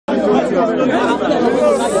I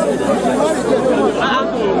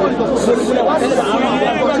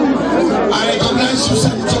recognize you,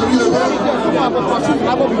 Secretary.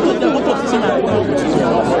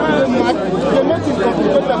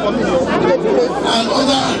 And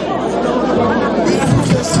other beautiful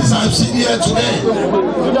faces I've seen here today.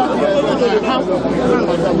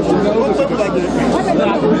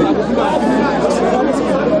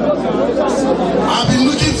 I've been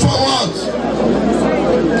looking forward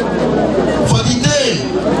for the day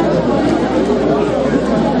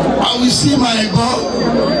I will see my God,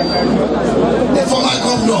 the former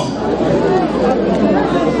governor,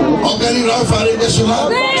 Aregbesola.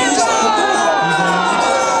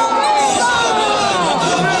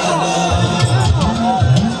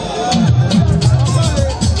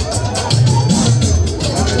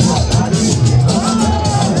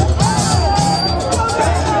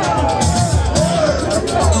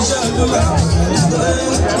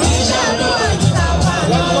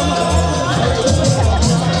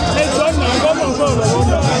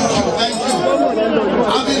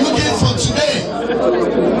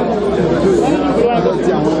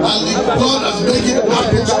 God has made it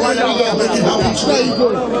happen today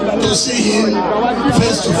to see him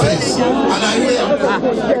face to face. And I really am.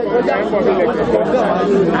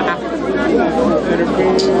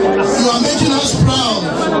 You are making us proud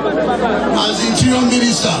as the Interior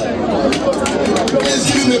Minister. Please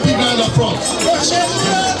give him a big round of applause.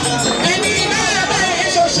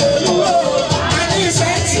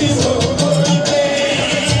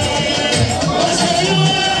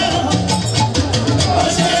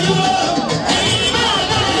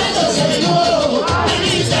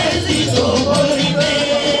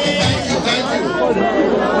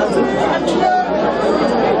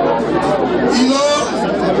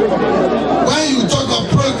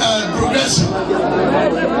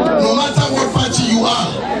 No matter what party you are,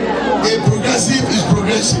 a progressive is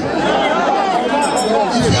progressive.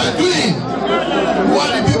 If you are doing what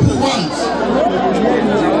the people want,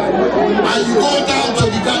 and you go down to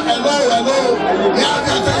the ground, hello, may I have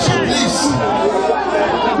your attention, please?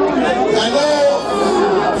 Hello,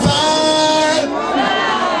 fine.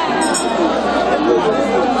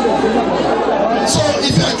 So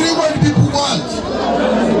if you are doing what the people want,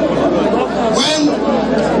 when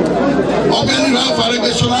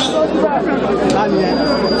Aregbesola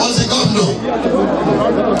was the governor,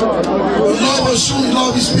 he loved Osun, he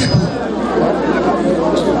loved his people.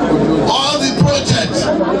 All the projects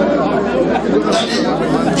that he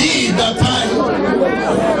did that time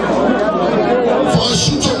for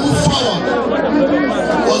Osun to move forward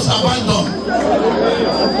was abandoned.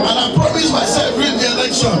 And I promised myself during the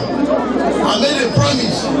election, I made a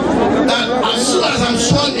promise that as soon as I'm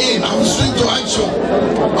sworn in, I will swing to action.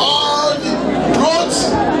 All the roads,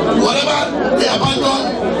 whatever they abandon,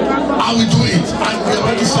 I will do it. And we are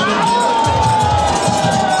already started.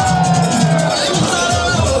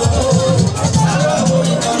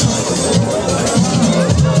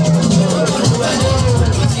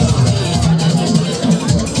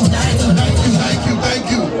 Thank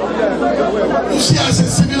you. You see, as a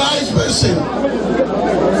civilized person,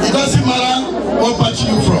 it doesn't matter what party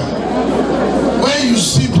you're from. When you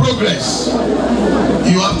see progress,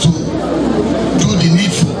 you have to do the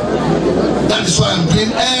needful. That is why I'm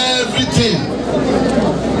doing everything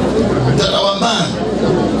that our man,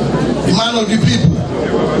 the man of the people,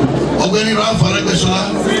 Aregbesola,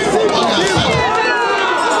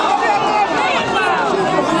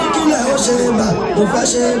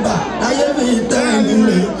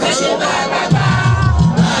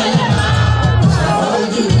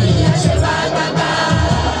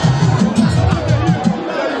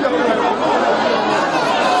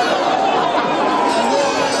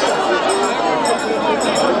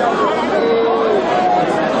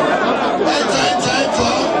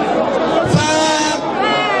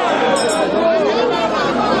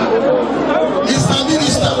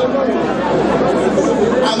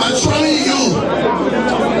 I'm assuring you,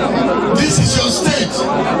 this is your state.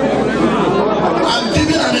 I'm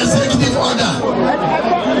giving an executive order.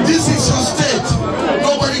 This is your state.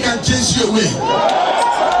 Nobody can chase you away.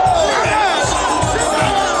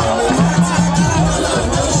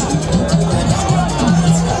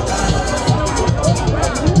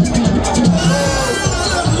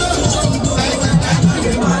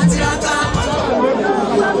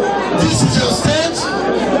 This is your state.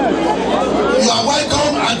 You are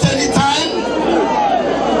welcome at any time.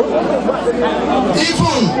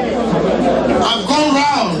 Even I've gone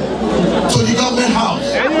round to the government house.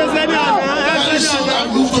 Very soon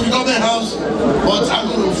I've moved to the government house, but I'm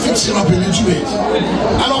going to fix it up a little bit.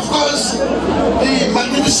 And of course, the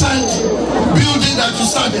magnificent building that you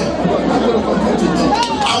started.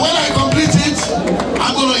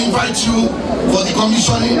 you for the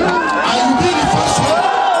commissioning, and you'll be the first one.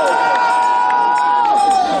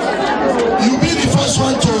 You'll be the first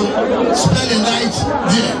one to spend the night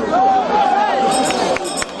there.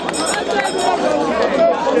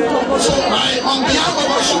 So on behalf of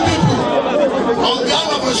Osun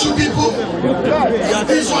people,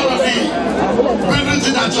 this is one of the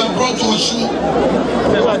everything that you have brought to Osun.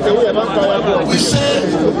 We say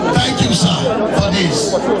thank you, sir, for this.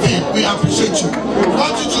 We appreciate you. We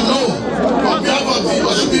want you to know, on behalf of the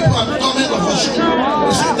Osun people and the government of Osun,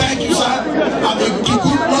 we say thank you, sir, and the good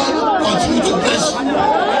Lord continue to bless you.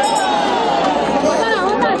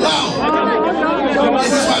 Now, it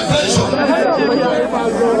is my pleasure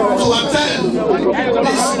to attend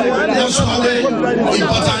this nationally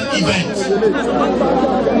important event.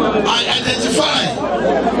 I identify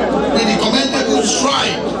with the commendable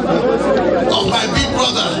stride of my big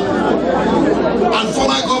brother and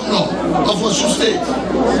former governor of Osun State,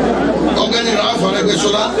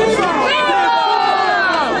 Aregbesola,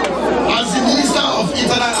 as the Minister of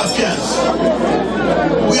Internal Affairs.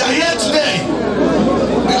 We are here today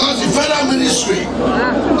because the federal ministry,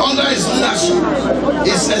 under his leadership,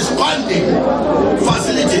 is expanding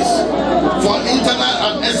facilities for internal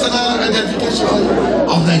and external identification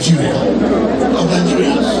of Nigerians.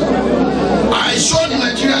 I assure the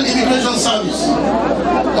Nigerian Immigration Service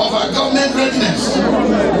of our government readiness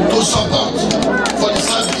to support for the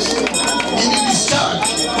service in the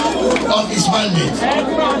discharge of its mandate.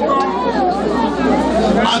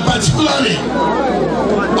 And particularly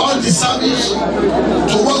all the service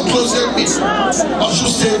to work closely with Osun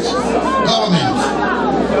State government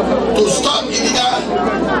to stop illegal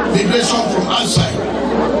migration from outside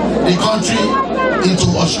the country into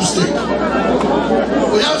Osun State.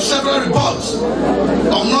 We have several reports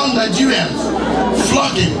of non-Nigerians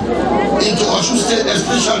flocking into Osun State,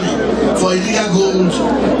 especially for illegal gold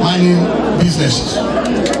mining businesses.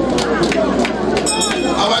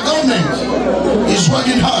 Our government is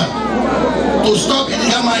working hard to stop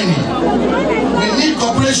illegal mining. We need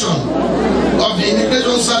cooperation of the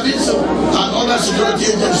Immigration Service and other security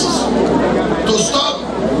agencies to stop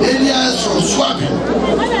aliens from swapping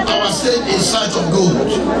our state in search of gold.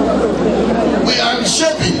 We are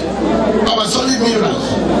reshaping our solid minerals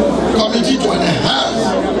committee to enhance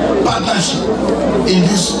partnership in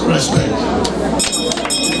this respect.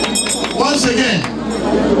 Once again,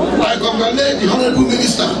 I congratulate the Honorable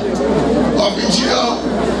Minister of Interior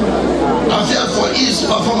Affairs for his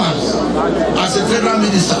performance as a federal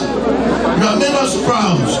minister. You have made us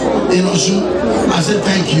proud in Osun. I say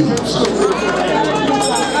thank you.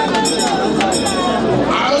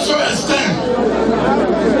 I also extend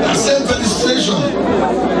the same felicitation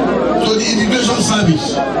to the Immigration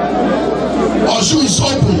Service. Osun is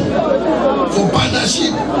open for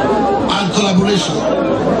partnership and collaboration.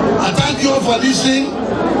 I thank you all for listening.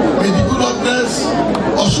 May the good Lord bless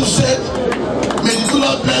Osun State. May the good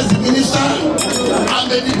Lord bless the minister. And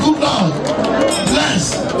may the good Lord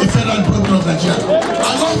bless the federal government of Nigeria.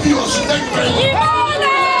 I love you, Osun. Thank you very much.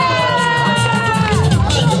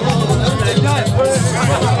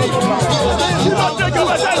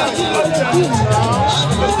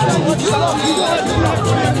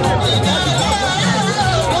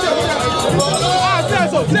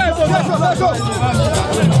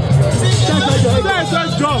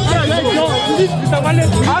 Let's go.